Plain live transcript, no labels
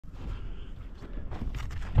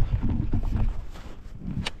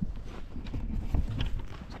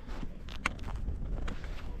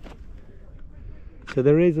So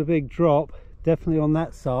there is a big drop, definitely on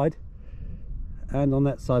that side and on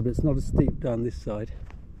that side, but it's not as steep down this side.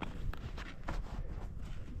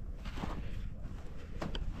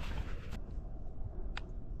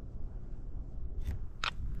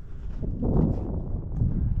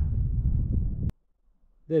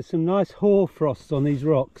 There's some nice hoar frost on these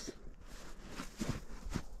rocks.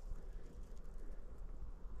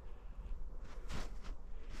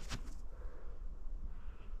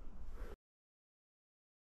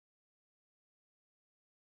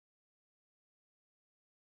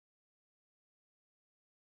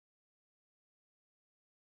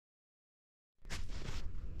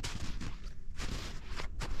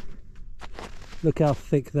 Look how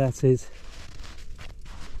thick that is.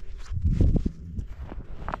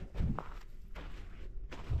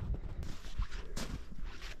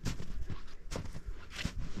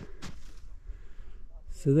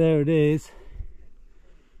 So there it is.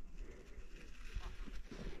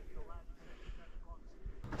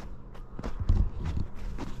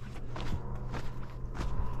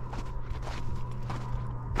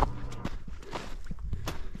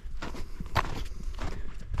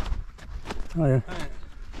 Oh yeah.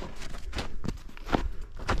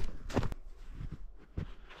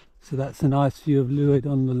 So that's a nice view of Lewid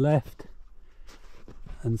on the left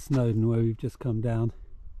and Snowdon where we've just come down.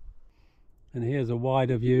 And here's a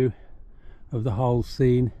wider view of the whole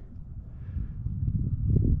scene.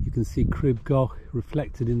 You can see Crib Goch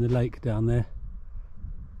reflected in the lake down there.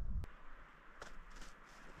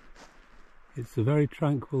 It's a very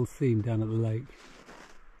tranquil scene down at the lake.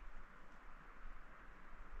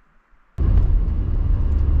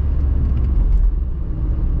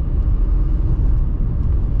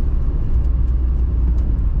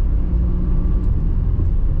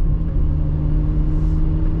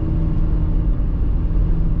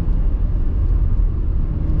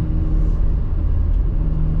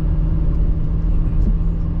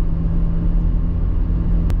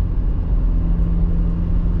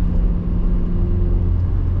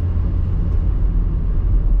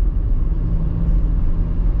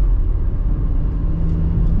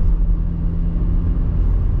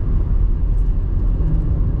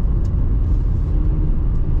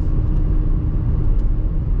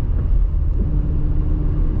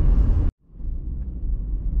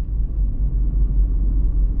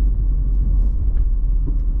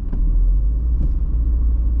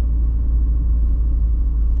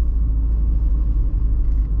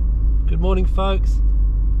 Good morning folks,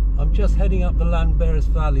 I'm just heading up the Llanberis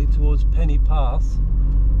Valley towards Penny Pass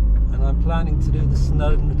and I'm planning to do the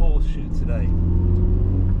Snowdon Horseshoe today.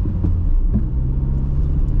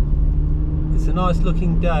 It's a nice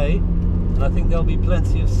looking day and I think there'll be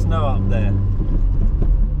plenty of snow up there.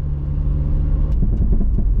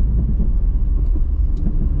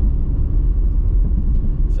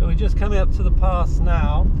 So we're just coming up to the pass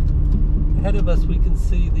now. Ahead of us we can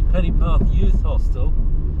see the Penny Pass Youth Hostel.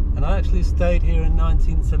 And I actually stayed here in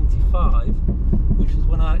 1975, which is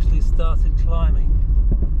when I actually started climbing.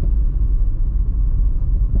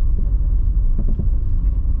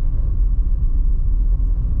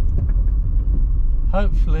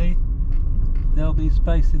 Hopefully there'll be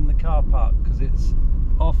space in the car park because it's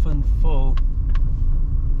often full.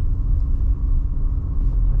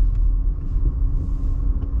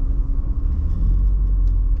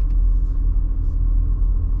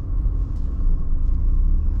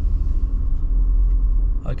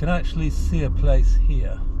 I can actually see a place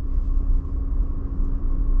here.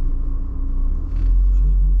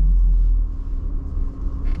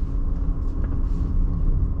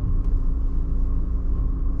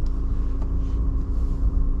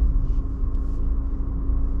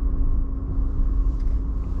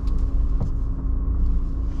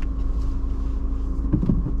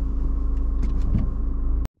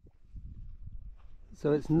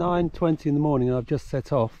 So it's 9:20 in the morning and I've just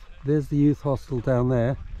set off. There's the youth hostel down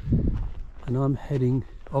there and I'm heading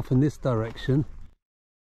off in this direction.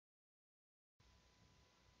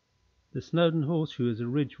 The Snowdon Horseshoe is a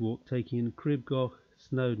ridge walk taking in Crib Goch,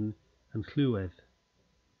 Snowdon and Lluedd.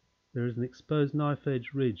 There is an exposed knife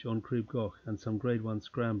edge ridge on Crib Goch and some grade 1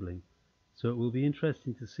 scrambling, so it will be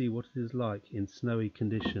interesting to see what it is like in snowy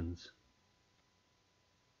conditions.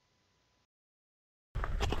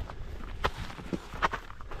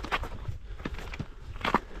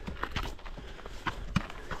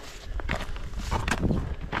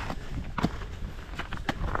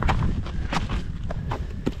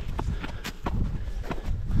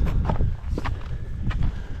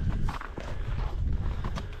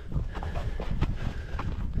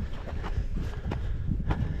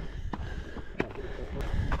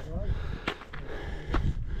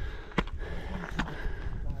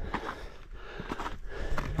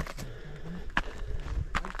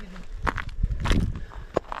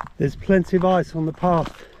 There's plenty of ice on the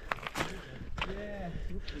path.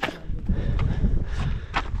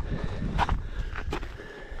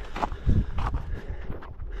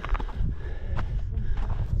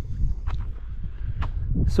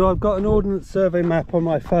 So I've got an Ordnance Survey map on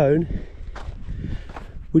my phone,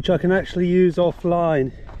 which I can actually use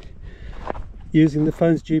offline using the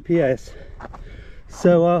phone's GPS.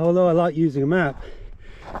 So although I like using a map,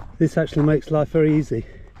 this actually makes life very easy.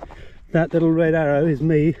 That little red arrow is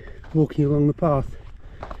me walking along the path.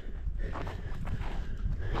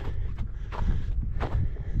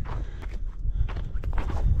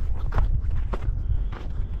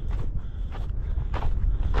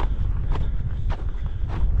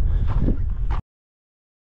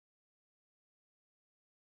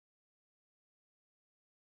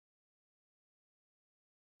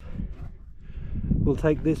 We'll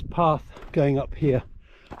take this path going up here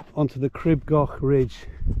onto the Crib Goch ridge.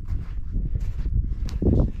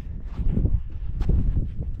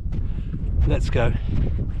 Let's go.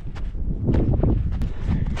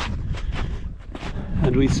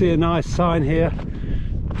 And we see a nice sign here,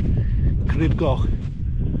 Crib Goch.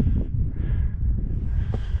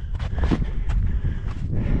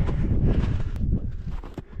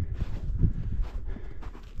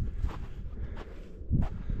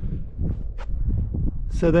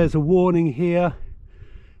 So there's a warning here,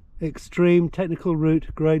 extreme technical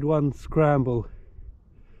route, grade 1 scramble.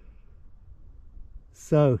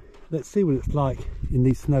 So let's see what it's like in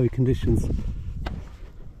these snowy conditions.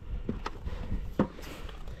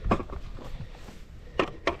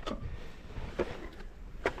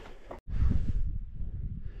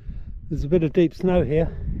 There's a bit of deep snow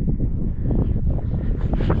here.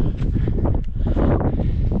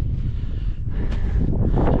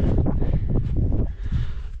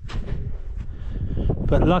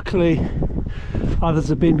 But luckily others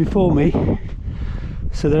have been before me,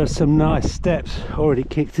 so there are some nice steps already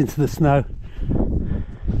kicked into the snow.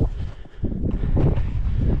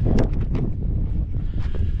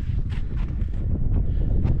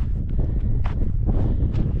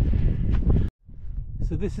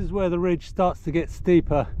 So this is where the ridge starts to get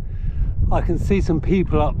steeper. I can see some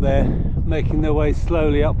people up there making their way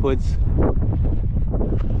slowly upwards.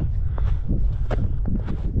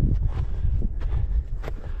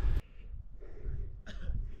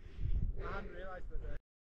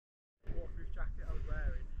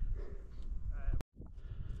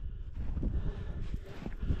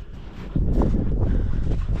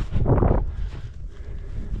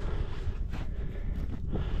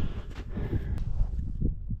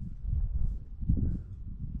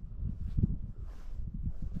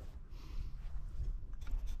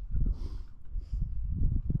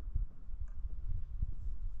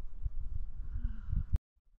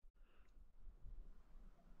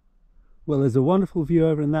 Well, there's a wonderful view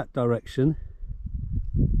over in that direction.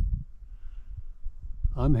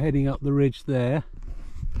 I'm heading up the ridge there.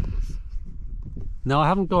 Now I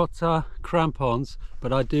haven't got crampons,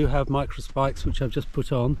 but I do have micro spikes which I've just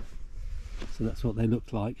put on. So that's what they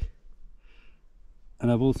look like. And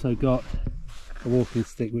I've also got a walking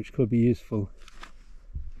stick which could be useful.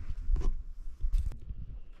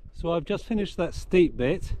 So I've just finished that steep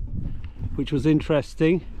bit, which was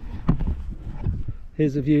interesting.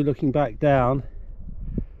 Here's a view looking back down.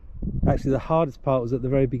 Actually the hardest part was at the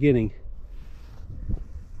very beginning.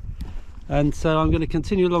 And so I'm going to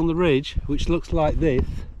continue along the ridge, which looks like this.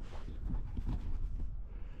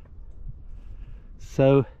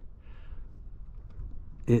 So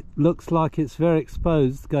it looks like it's very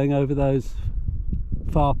exposed going over those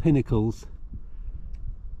far pinnacles.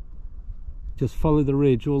 Just follow the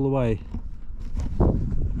ridge all the way.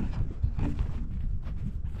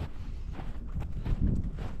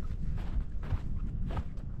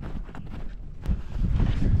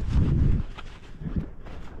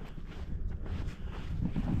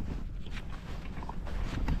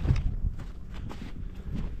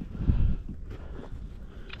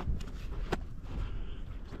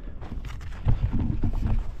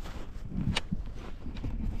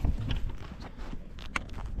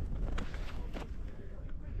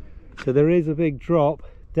 So there is a big drop,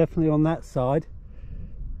 definitely on that side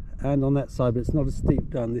and on that side, but it's not as steep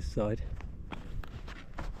down this side.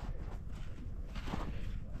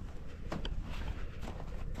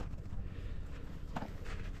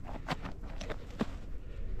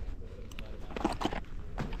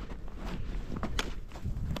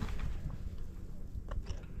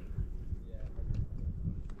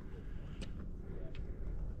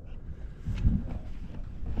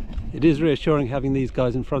 It is reassuring having these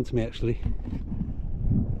guys in front of me actually.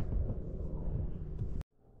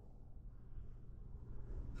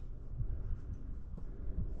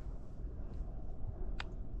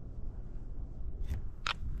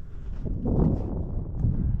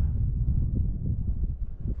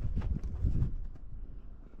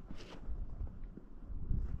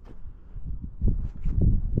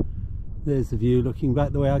 There's the view looking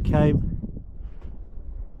back the way I came,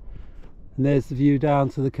 and there's the view down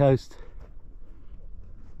to the coast.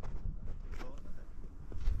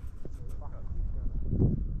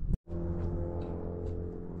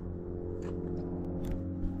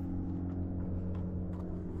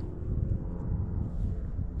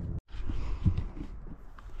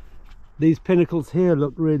 These pinnacles here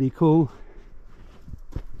look really cool.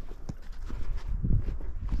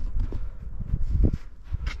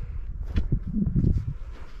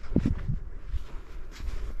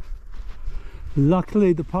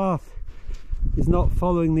 Luckily the path is not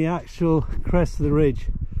following the actual crest of the ridge,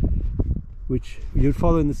 which you'd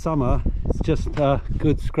follow in the summer. It's just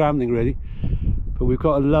good scrambling really, but we've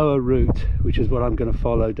got a lower route, which is what I'm going to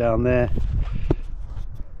follow down there.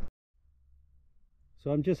 So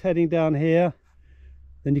I'm just heading down here,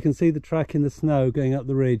 then you can see the track in the snow going up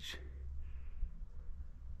the ridge.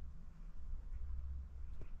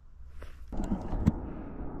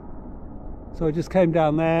 So I just came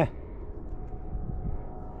down there,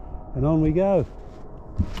 and on we go.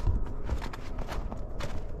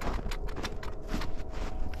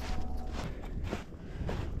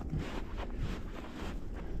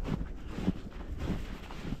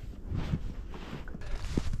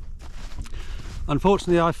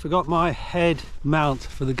 Unfortunately, I forgot my head mount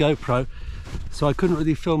for the GoPro, so I couldn't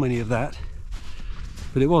really film any of that,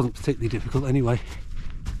 but it wasn't particularly difficult anyway.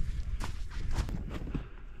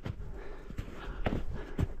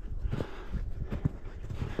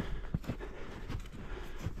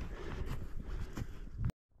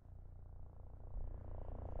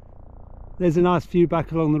 There's a nice view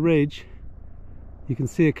back along the ridge. You can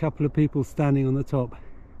see a couple of people standing on the top.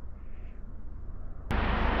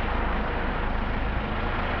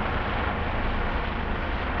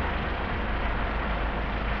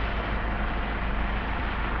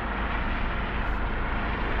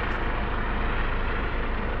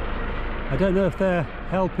 I don't know if they're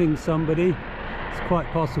helping somebody, it's quite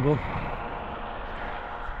possible.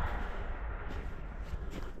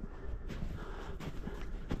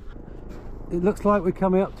 It looks like we're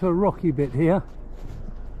coming up to a rocky bit here.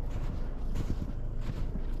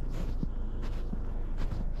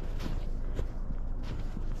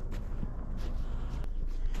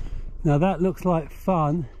 Now that looks like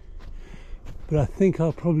fun, but I think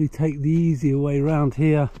I'll probably take the easier way around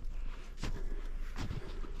here.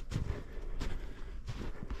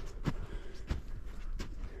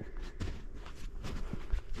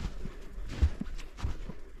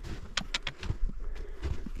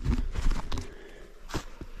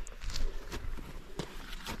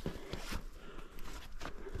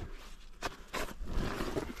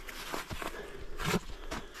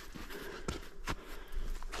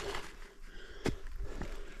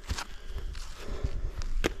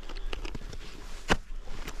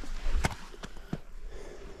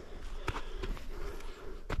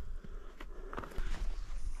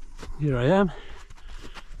 Here I am.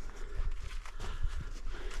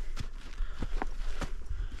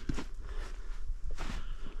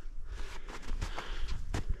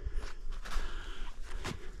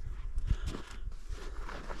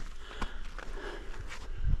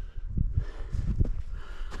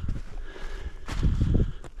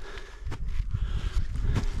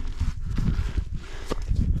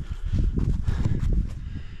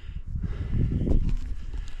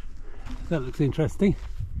 That looks interesting.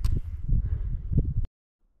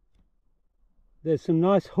 There's some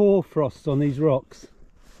nice hoar frosts on these rocks.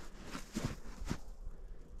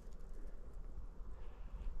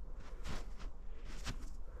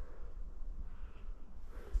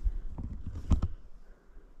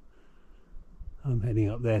 I'm heading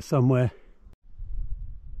up there somewhere.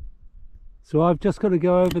 So I've just got to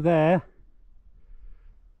go over there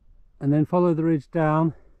and then follow the ridge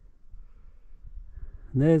down.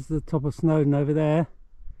 And there's the top of Snowdon over there.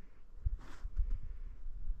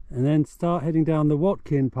 And then start heading down the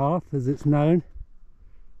Watkin path, as it's known.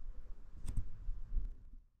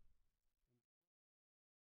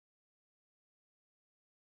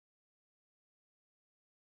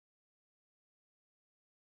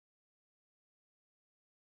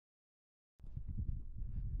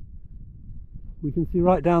 We can see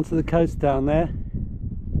right down to the coast down there.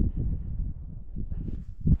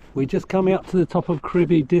 We're just coming up to the top of Crib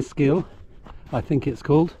Goch, I think it's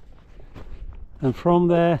called. And from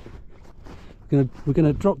there we're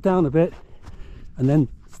going to drop down a bit and then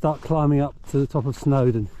start climbing up to the top of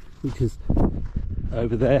Snowdon, which is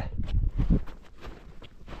over there.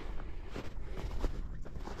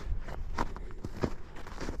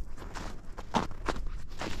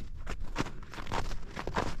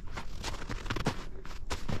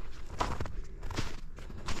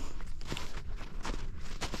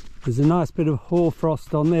 There's a nice bit of hoar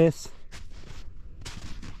frost on this.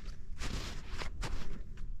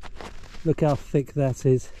 Look how thick that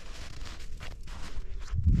is.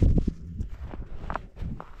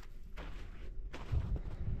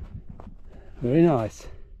 Very nice.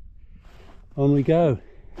 On we go.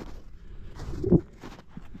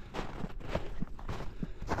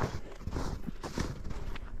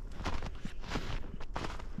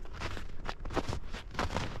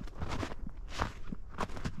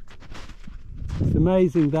 It's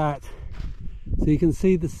amazing that, so you can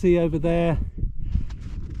see the sea over there,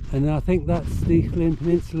 and I think that's the Llyn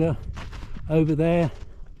Peninsula over there,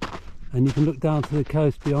 and you can look down to the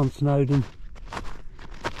coast beyond Snowdon.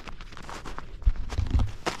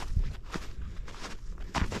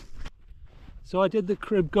 So I did the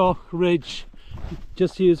Crib Goch ridge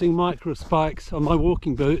just using micro spikes on my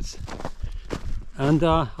walking boots, and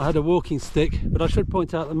I had a walking stick, but I should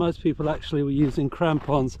point out that most people actually were using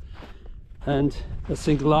crampons and a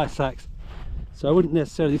single ice axe. So I wouldn't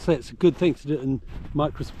necessarily say it's a good thing to do it in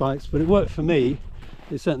micro spikes, but it worked for me.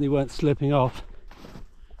 They certainly weren't slipping off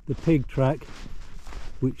the pig track,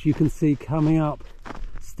 which you can see coming up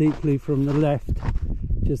steeply from the left,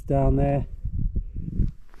 just down there.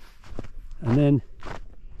 And then,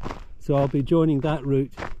 so I'll be joining that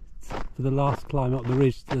route for the last climb up the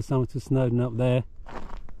ridge to the summit of Snowdon up there.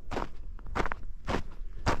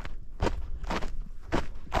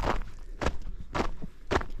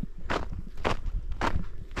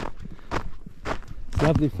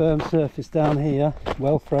 Lovely firm surface down here,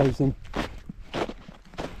 well frozen.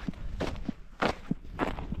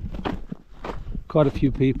 Quite a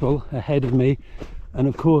few people ahead of me, and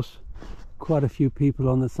of course quite a few people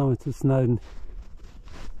on the summit of Snowdon.